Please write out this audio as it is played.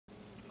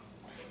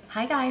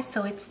Hi guys,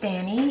 so it's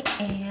Dani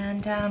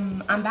and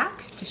I'm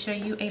back to show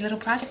you a little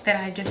project that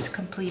I just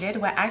completed.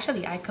 Well,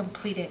 actually I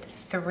completed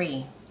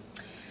 3.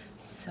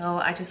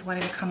 So I just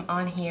wanted to come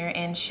on here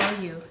and show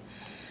you.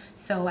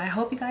 So I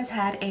hope you guys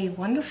had a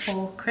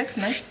wonderful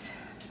Christmas.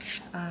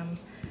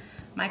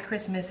 My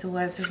Christmas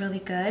was really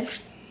good.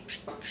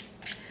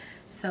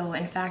 So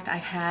in fact I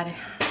had,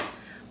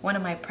 one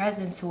of my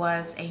presents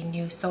was a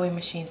new sewing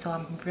machine, so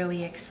I'm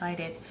really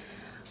excited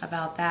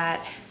about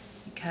that,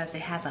 because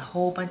it has a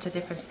whole bunch of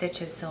different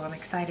stitches, so I'm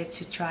excited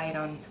to try it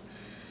on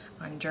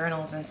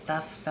journals and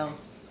stuff. So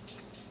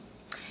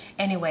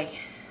anyway,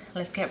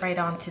 let's get right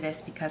on to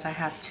this, because I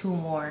have 2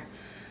 more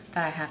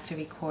that I have to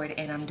record,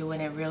 and I'm doing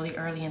it really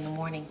early in the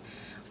morning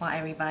while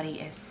everybody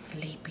is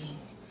sleeping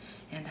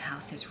and the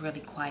house is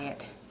really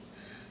quiet.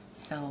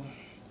 So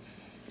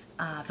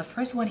the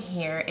first one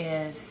here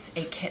is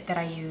a kit that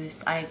I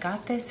used. I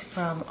got this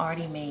from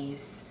Artie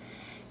Mays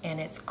and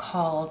it's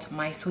called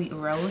My Sweet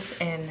Rose.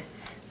 And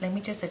let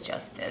me just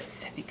adjust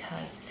this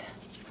because,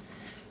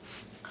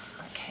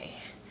 okay,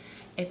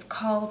 it's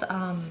called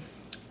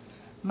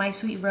My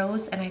Sweet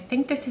Rose, and I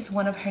think this is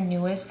one of her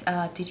newest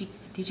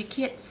digi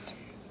kits.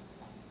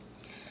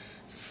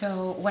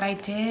 So what I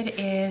did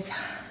is,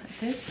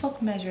 this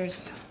book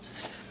measures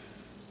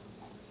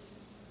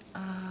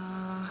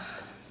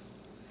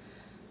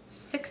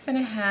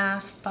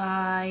 6.5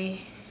 by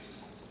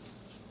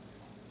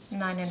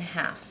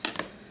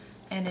 9.5,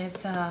 and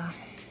it's a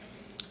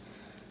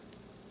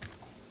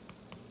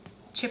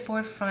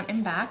chipboard front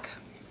and back,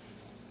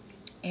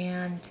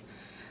 and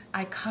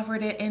I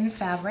covered it in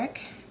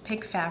fabric,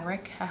 pink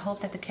fabric. I hope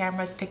that the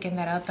camera is picking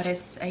that up, but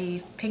it's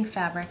a pink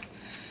fabric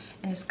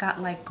and it's got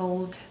like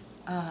gold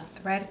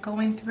thread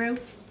going through.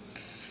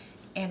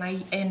 And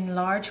I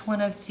enlarged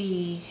one of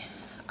the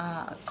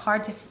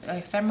cards,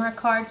 ephemera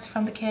cards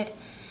from the kit,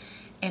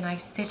 and I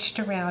stitched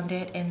around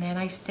it, and then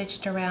I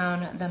stitched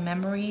around the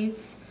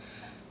memories,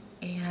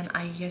 and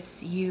I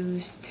just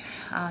used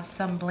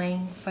some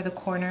bling for the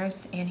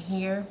corners and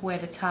here where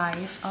the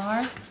ties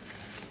are,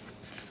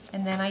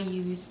 and then I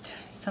used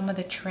some of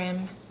the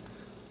trim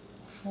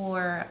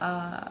for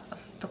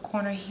the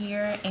corner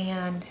here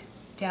and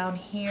down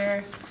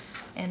here,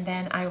 and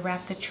then I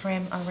wrapped the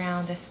trim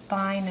around the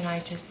spine, and I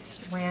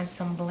just ran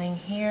some bling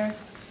here.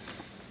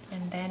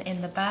 And then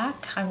in the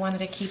back I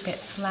wanted to keep it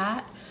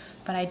flat,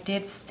 but I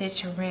did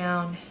stitch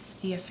around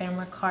the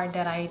ephemera card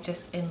that I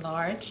just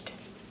enlarged.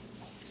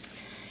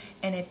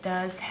 And it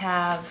does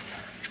have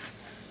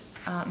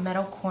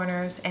metal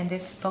corners, and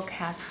this book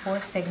has 4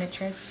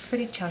 signatures. It's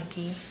pretty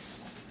chunky.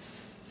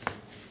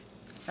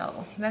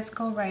 So let's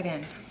go right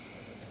in.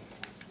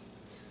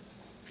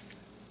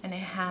 And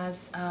it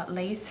has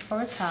lace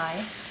for a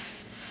tie.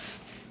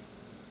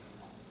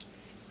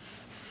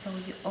 So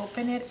you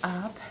open it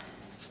up,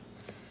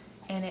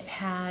 and it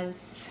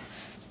has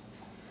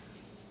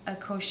a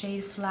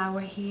crocheted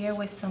flower here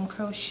with some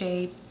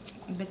crochet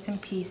bits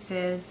and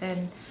pieces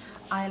and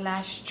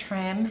eyelash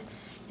trim.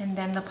 And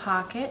then the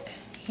pocket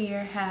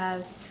here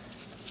has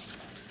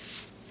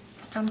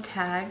some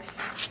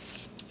tags,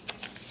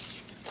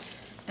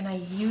 and I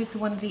used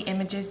one of the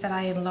images that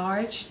I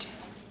enlarged.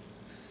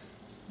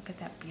 Look at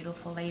that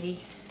beautiful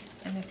lady.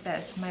 And it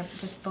says,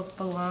 this book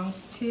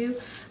belongs to.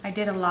 I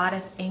did a lot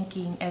of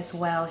inking as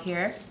well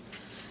here.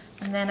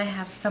 And then I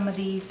have some of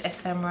these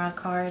ephemera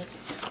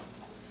cards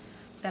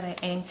that I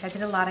inked. I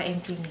did a lot of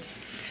inking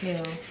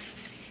too.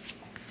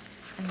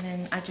 And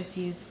then I just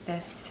used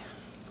this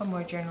for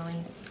more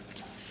journaling,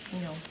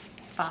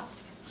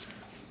 spots.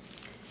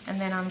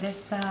 And then on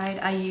this side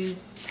I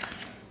used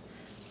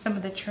some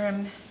of the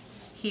trim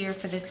here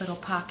for this little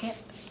pocket.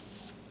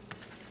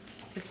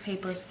 This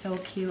paper is so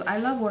cute. I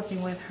love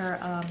working with her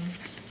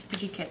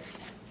digi kits.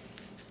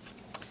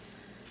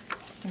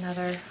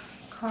 Another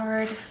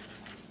card.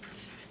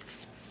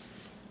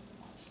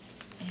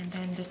 And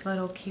then this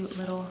little cute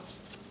little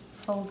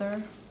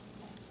folder.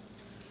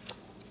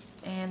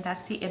 And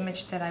that's the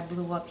image that I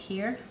blew up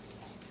here.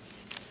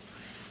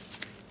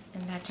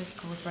 And that just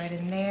goes right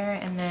in there.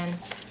 And then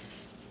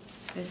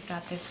they've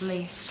got this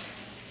lace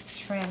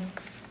trim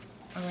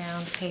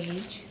around the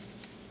page.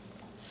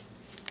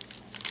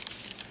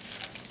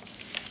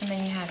 And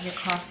then you have your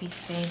coffee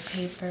stain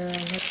paper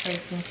and your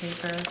tracing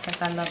paper,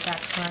 because I love that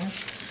fun.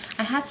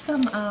 I had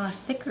some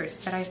stickers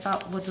that I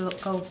thought would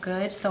go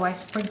good, so I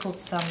sprinkled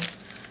some.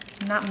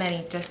 Not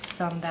many, just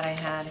some that I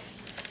had.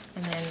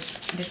 And then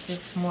this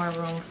is more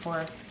room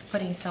for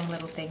putting some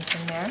little things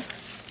in there.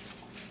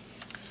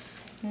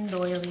 And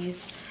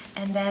doilies.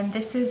 And then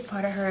this is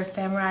part of her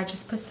ephemera. I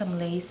just put some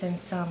lace and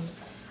some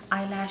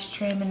eyelash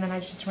trim, and then I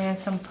just ran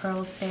some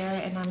pearls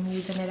there, and I'm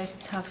using it as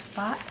a tuck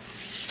spot.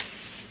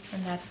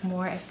 And that's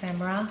more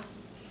ephemera.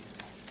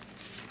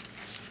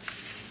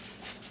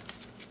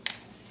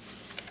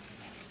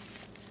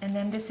 And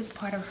then this is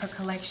part of her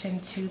collection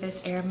too,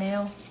 this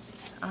airmail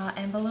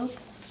envelope.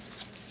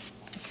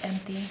 It's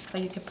empty,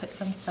 but you can put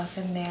some stuff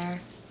in there.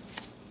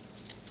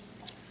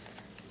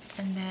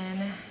 And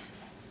then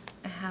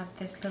I have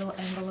this little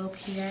envelope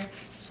here.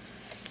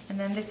 And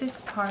then this is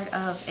part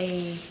of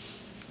a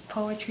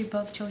poetry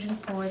book, children's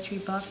poetry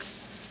book.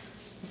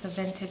 It's a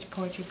vintage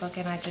poetry book,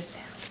 and I just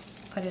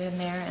put it in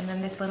there. And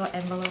then this little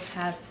envelope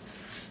has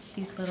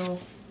these little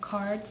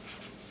cards,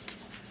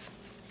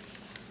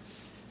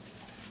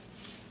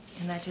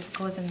 and that just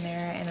goes in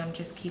there, and I'm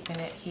just keeping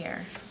it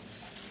here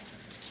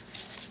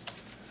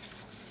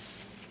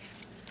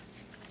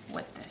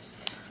with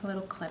this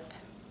little clip.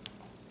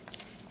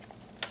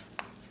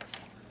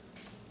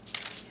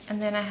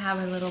 And then I have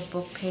a little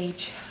book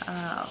page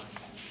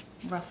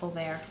ruffle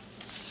there.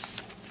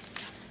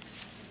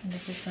 And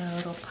this is a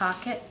little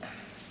pocket.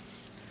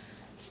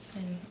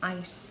 And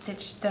I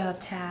stitched the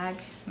tag,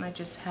 and I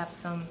just have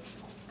some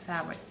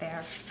fabric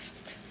there.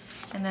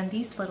 And then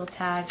these little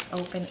tags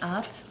open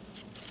up.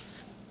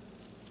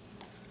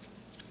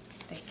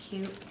 They're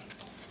cute.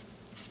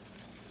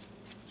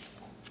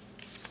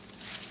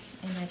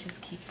 And I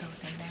just keep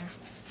those in there.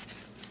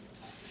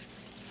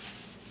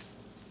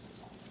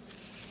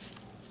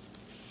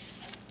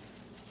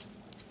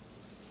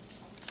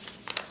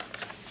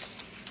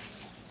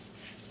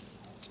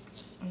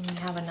 And we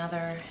have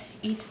another,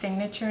 each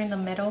signature in the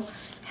middle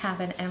have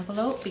an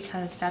envelope,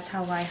 because that's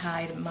how I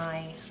hide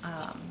my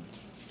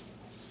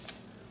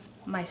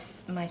my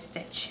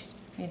stitch,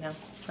 you know,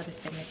 for the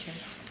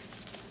signatures.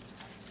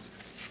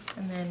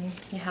 And then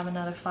you have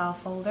another file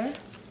folder,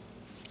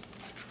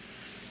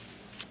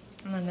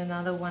 and then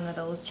another one of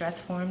those dress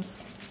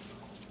forms,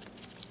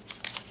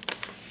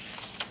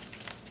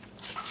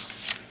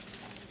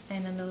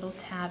 and a little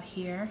tab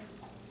here.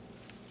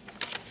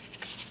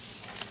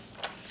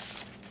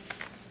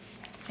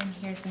 And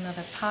here's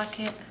another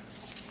pocket.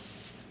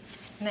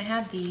 And I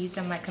have these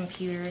on my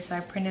computer, so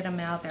I printed them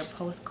out. They're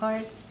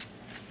postcards,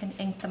 and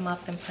inked them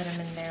up and put them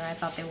in there. I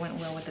thought they went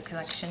well with the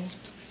collection.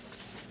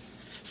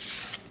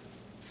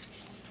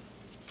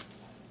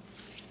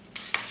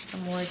 For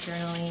more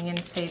journaling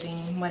and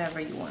saving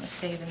whatever you want to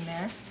save in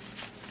there.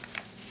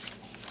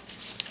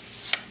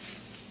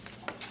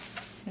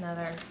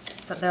 Another,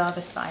 so the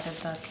other side of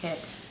the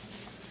kit.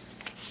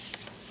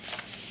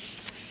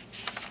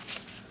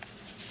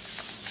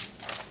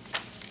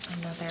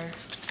 Another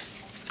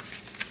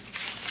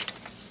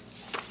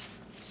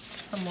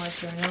for more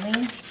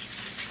journaling.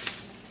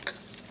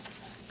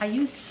 I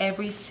used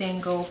every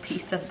single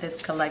piece of this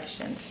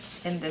collection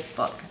in this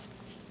book.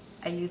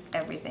 I used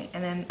everything,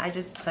 and then I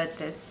just put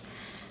this.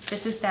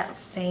 This is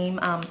that same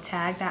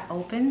tag that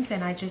opens,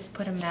 and I just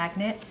put a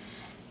magnet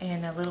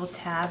and a little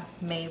tab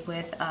made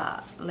with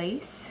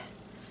lace,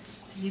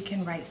 so you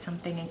can write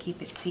something and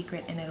keep it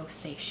secret, and it'll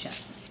stay shut.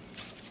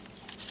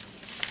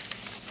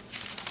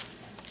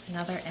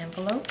 Another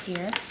envelope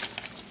here,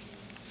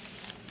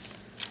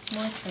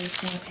 more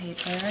tracing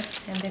paper,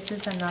 and this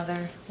is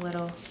another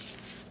little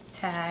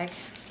tag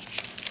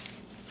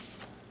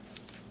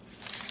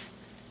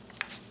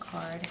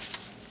card.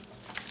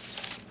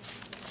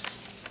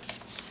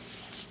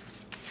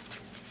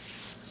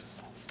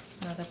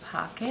 Another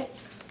pocket.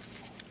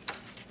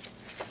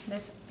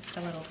 This is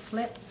a little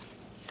flip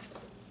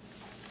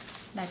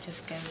that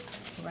just goes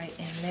right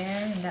in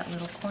there in that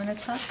little corner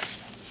tuck.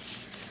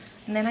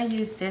 And then I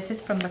use this is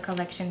from the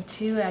collection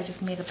too. I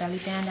just made a belly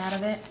band out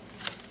of it,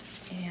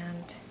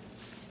 and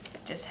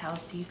it just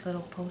housed these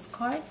little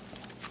postcards.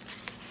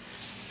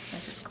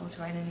 That just goes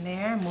right in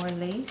there. More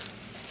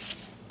lace.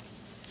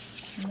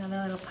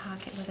 Another little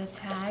pocket with a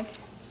tag.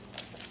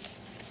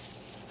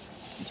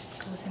 It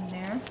just goes in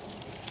there.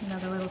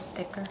 Another little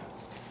sticker.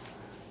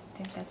 I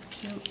think that's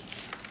cute.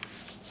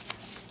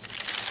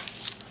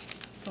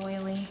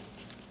 Doily.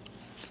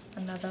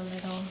 Another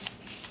little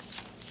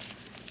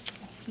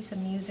piece of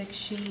music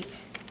sheet.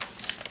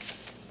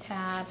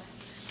 Tab.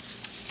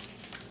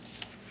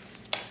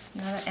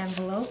 Another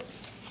envelope.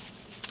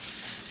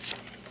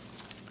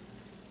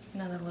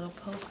 Another little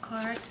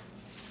postcard.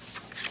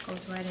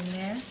 Goes right in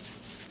there.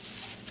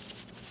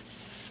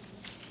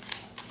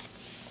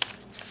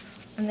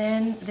 And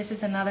then this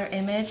is another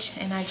image,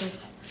 and I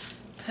just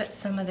put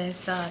some of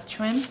this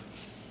trim.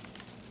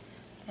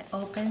 It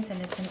opens,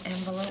 and it's an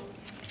envelope.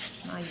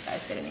 Oh, you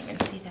guys didn't even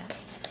see that.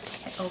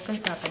 It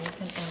opens up, and it's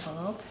an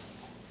envelope.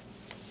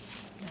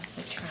 That's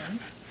the trim.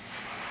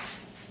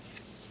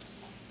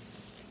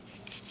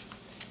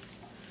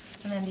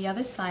 And then the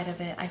other side of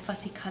it, I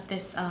fussy cut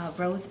this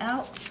rose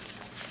out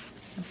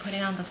and put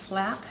it on the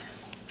flap.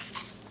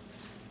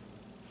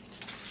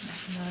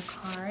 That's another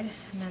card.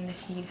 And then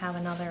you have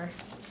another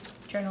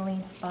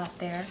journaling spot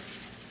there.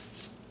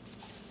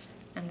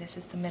 And this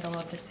is the middle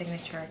of the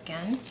signature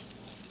again,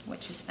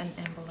 which is an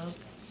envelope.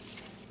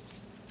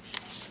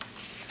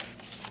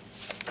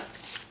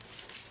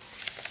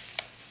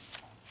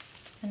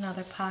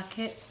 Another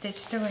pocket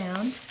stitched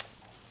around.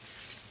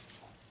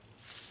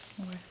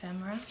 More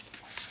ephemera.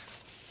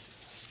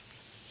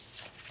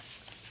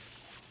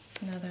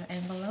 Another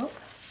envelope.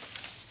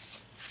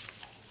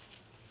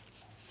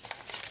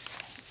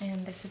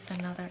 And this is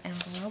another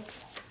envelope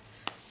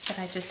that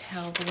I just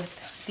held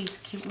with these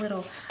cute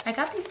little, I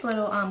got these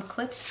little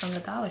clips from the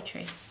Dollar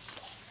Tree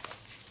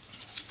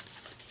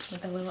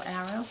with a little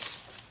arrow,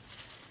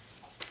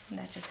 and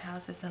that just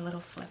houses a little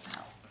flip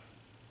out.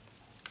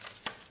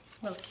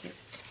 Real cute.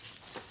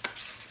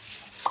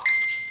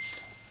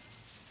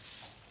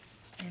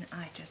 And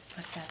I just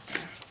put that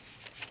there,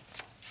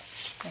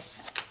 like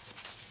that.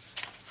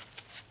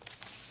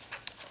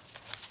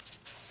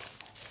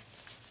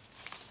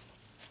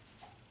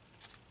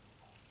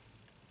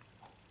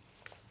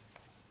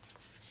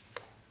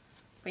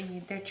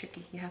 But they're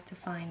tricky. You have to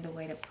find a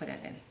way to put it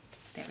in.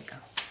 There we go.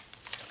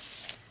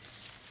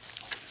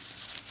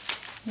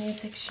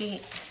 Music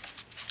sheet.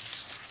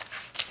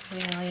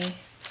 Really.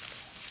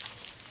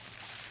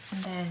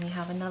 And then you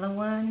have another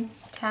one,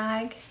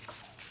 tag.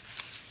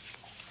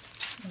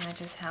 And I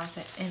just house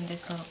it in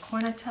this little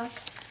corner tuck.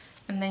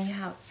 And then you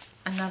have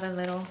another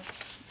little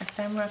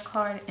ephemera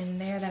card in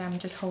there that I'm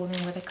just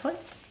holding with a clip.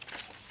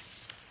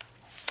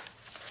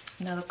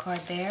 Another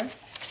card there.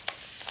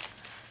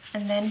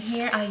 And then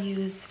here I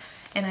use,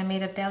 and I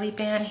made a belly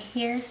band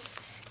here,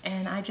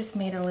 and I just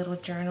made a little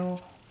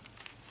journal,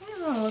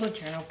 a little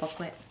journal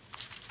booklet.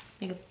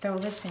 You can throw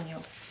this in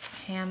your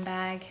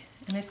handbag,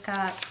 and it's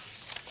got,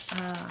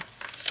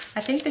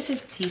 I think this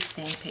is tea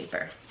stain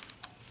paper.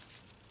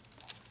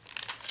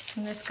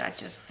 And this got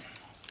just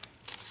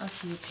a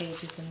few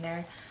pages in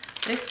there.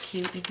 But it's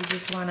cute if you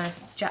just want to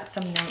jot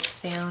some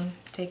notes down,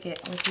 take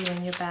it with you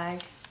in your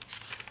bag.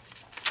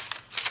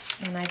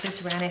 And I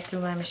just ran it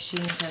through my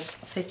machine to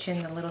stitch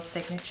in the little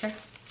signature.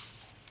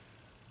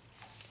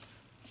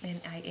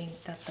 And I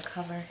inked up the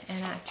cover,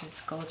 and that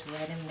just goes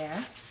right in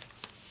there.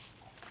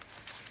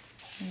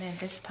 And then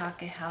this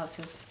pocket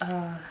houses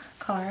a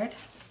card,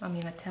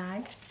 a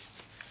tag.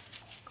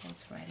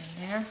 Goes right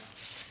in there.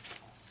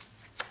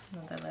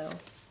 Another little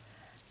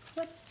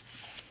flip.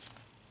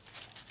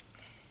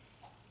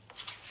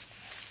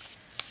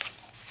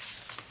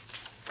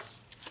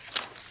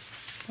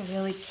 A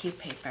really cute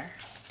paper.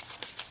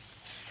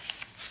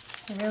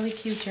 A really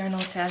cute journal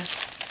to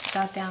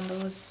jot down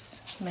those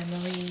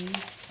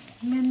memories.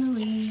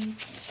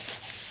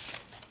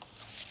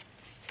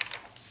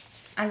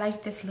 I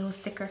like this little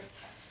sticker.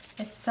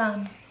 It's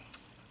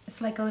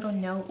like a little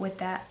note with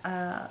that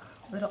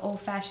little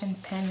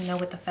old-fashioned pen,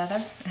 with the feather.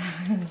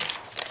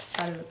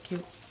 Thought it looked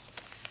cute.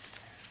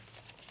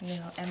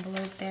 Little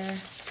envelope there.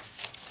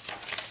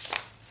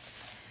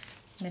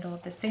 Middle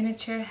of the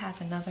signature has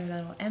another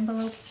little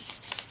envelope.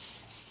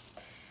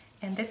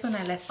 And this one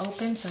I left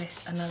open, so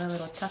there's another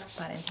little tuck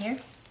spot in here.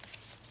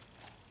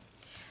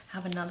 I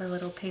have another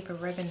little paper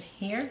ribbon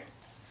here.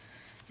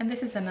 And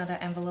this is another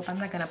envelope. I'm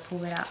not going to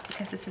pull it out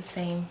because it's the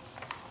same,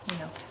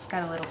 it's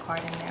got a little card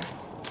in there.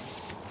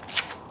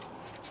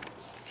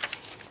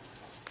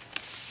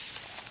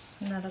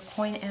 Another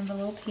coin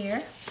envelope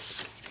here.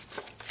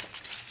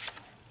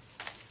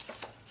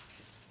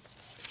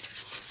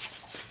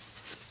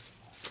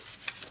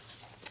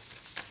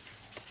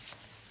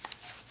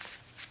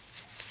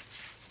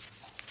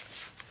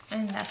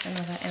 And that's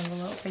another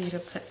envelope for you to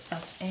put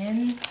stuff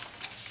in.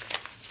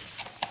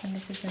 And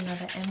this is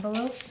another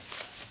envelope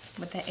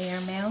with the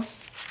airmail.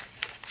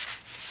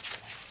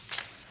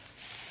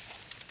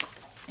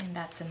 And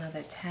that's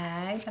another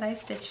tag that I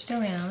stitched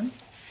around.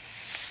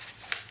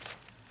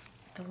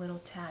 The little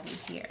tabby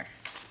here.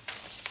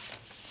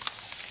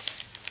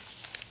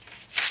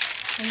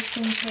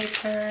 Tracing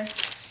paper.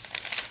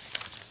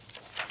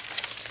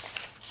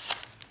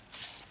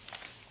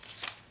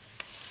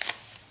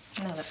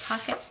 Another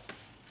pocket.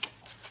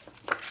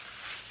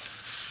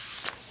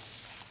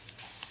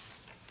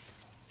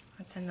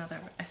 That's another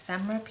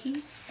ephemera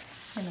piece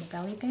and a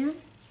belly band.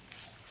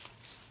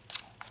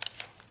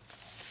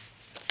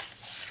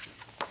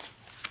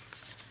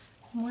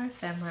 More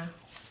ephemera.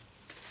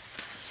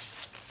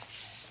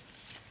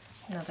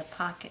 Another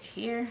pocket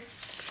here.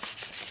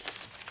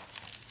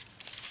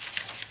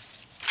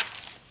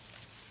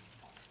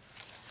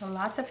 So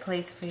lots of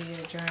place for you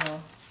to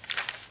journal.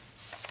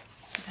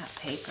 That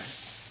paper.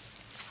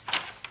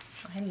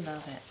 I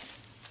love it.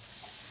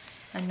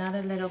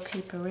 Another little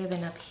paper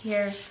ribbon up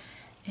here.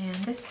 And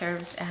this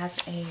serves as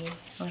a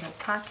little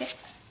pocket.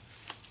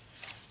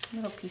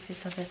 Little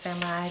pieces of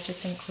ephemera I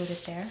just included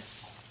there.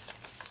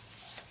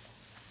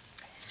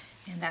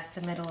 And that's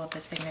the middle of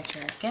the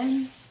signature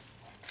again.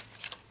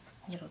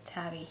 Little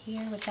tabby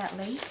here with that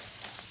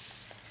lace.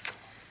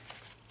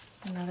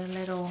 Another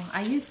little,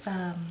 I used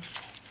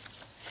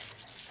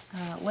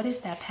what is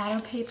that,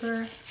 pattern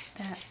paper?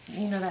 That,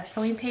 that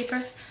sewing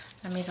paper.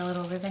 I made a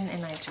little ribbon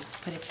and I just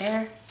put it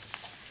there.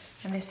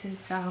 And this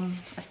is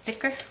a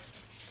sticker.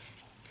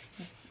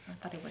 I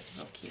thought it was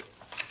real cute.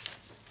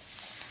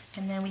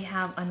 And then we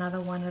have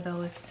another one of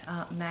those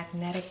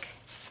magnetic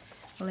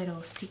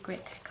little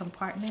secret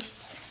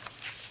compartments.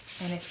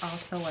 And it's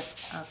also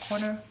a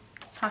corner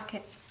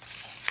pocket.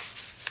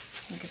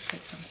 You could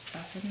put some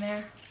stuff in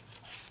there.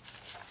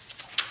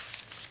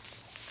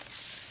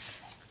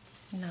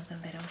 Another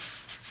little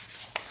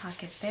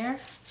pocket there.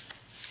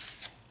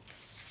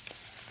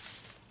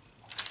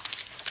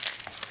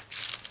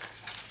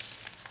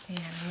 And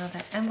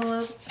another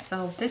envelope.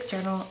 So this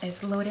journal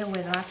is loaded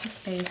with lots of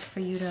space for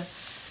you to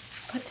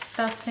put the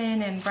stuff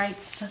in and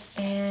write stuff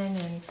in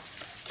and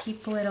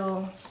keep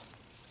little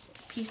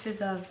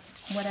pieces of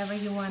whatever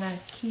you want to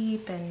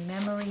keep and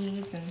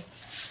memories.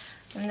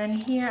 And then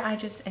here I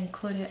just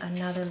included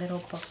another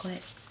little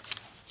booklet.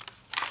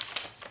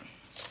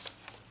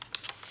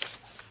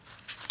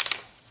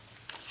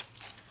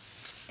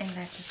 And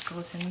that just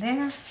goes in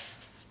there.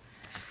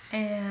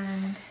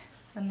 And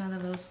another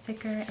little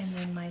sticker, and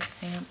then my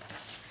stamp.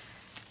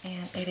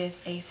 And it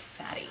is a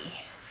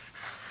fatty.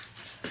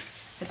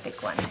 It's a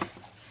big one.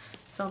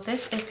 So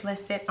this is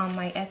listed on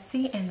my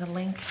Etsy, and the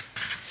link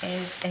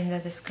is in the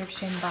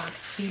description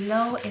box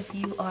below if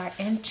you are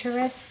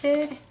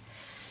interested.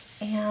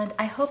 And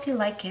I hope you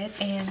like it,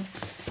 and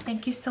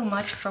thank you so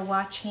much for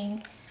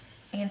watching,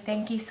 and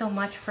thank you so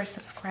much for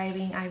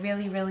subscribing. I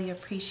really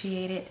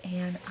appreciate it,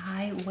 and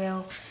I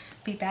will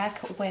be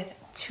back with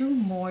 2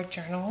 more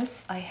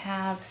journals. I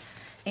have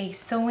a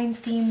sewing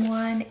theme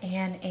one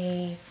and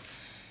a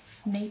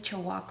nature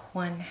walk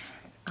one,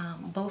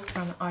 both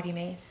from Artie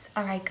Mays.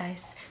 Alright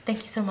guys,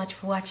 thank you so much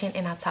for watching,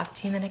 and I'll talk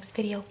to you in the next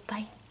video.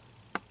 Bye.